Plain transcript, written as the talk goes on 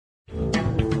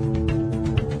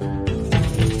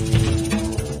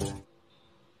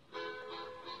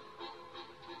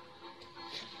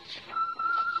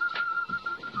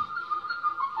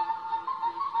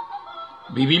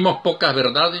Vivimos pocas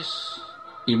verdades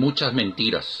y muchas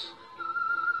mentiras.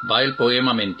 Va el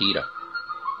poema Mentira.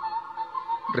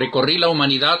 Recorrí la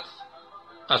humanidad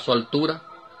a su altura,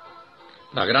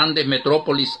 las grandes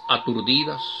metrópolis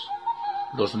aturdidas,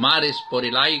 los mares por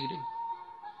el aire,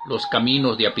 los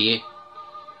caminos de a pie,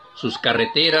 sus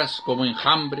carreteras como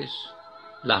enjambres,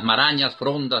 las marañas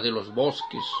frondas de los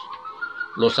bosques,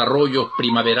 los arroyos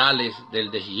primaverales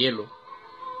del deshielo.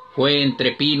 Fue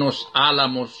entre pinos,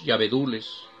 álamos y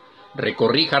abedules,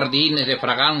 recorrí jardines de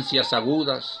fragancias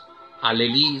agudas,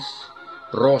 alelís,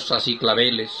 rosas y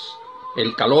claveles,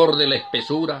 el calor de la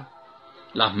espesura,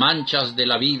 las manchas de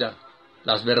la vida,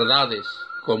 las verdades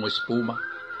como espuma.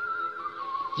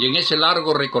 Y en ese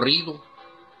largo recorrido,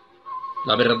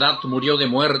 la verdad murió de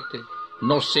muerte,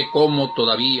 no sé cómo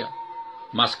todavía,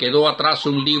 mas quedó atrás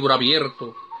un libro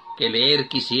abierto que leer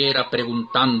quisiera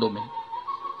preguntándome: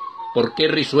 ¿por qué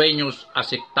risueños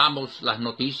aceptamos las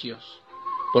noticias?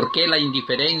 ¿Por qué la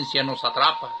indiferencia nos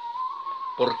atrapa?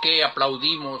 ¿Por qué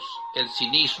aplaudimos el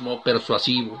cinismo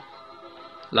persuasivo?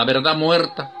 La verdad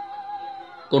muerta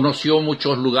conoció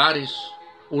muchos lugares,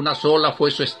 una sola fue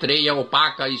su estrella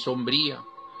opaca y sombría,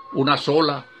 una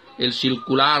sola el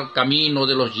circular camino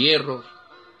de los hierros,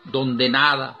 donde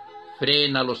nada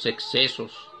frena los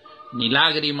excesos, ni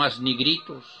lágrimas ni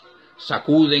gritos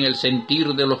sacuden el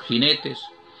sentir de los jinetes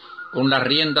con las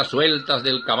riendas sueltas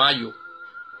del caballo.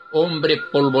 Hombre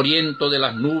polvoriento de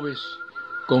las nubes,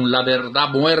 con la verdad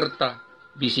muerta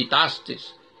visitaste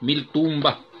 1000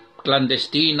 tumbas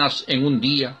clandestinas en un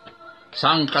día,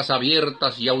 zanjas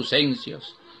abiertas y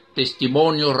ausencias,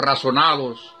 testimonios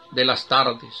razonados de las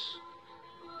tardes.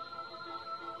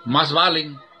 Más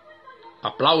valen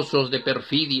aplausos de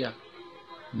perfidia,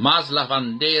 más las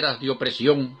banderas de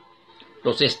opresión,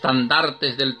 los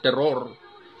estandartes del terror,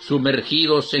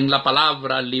 sumergidos en la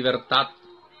palabra libertad,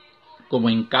 como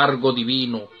encargo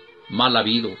divino mal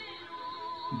habido.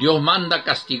 Dios manda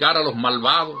castigar a los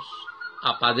malvados,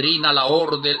 apadrina la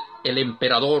orden el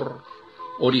emperador,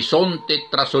 horizonte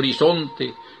tras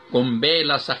horizonte, con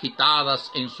velas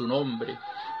agitadas en su nombre,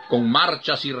 con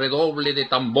marchas y redoble de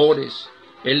tambores,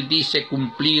 él dice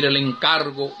cumplir el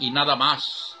encargo y nada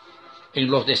más.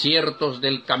 En los desiertos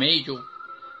del camello,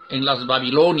 en las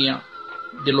Babilonia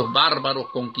de los bárbaros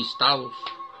conquistados,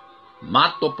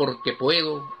 mato porque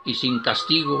puedo y sin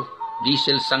castigo,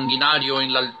 dice el sanguinario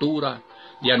en la altura,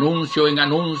 de anuncio en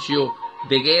anuncio,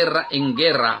 de guerra en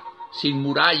guerra, sin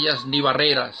murallas ni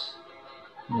barreras.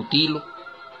 Mutilo,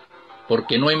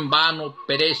 porque no en vano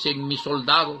perecen mis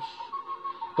soldados,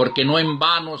 porque no en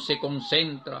vano se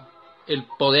concentra el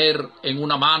poder en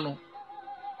una mano,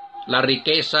 la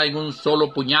riqueza en un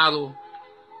solo puñado,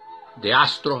 de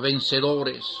astros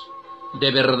vencedores, de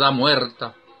verdad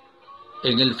muerta,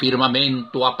 en el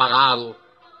firmamento apagado,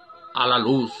 a la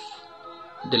luz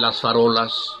de las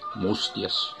farolas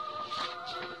mustias.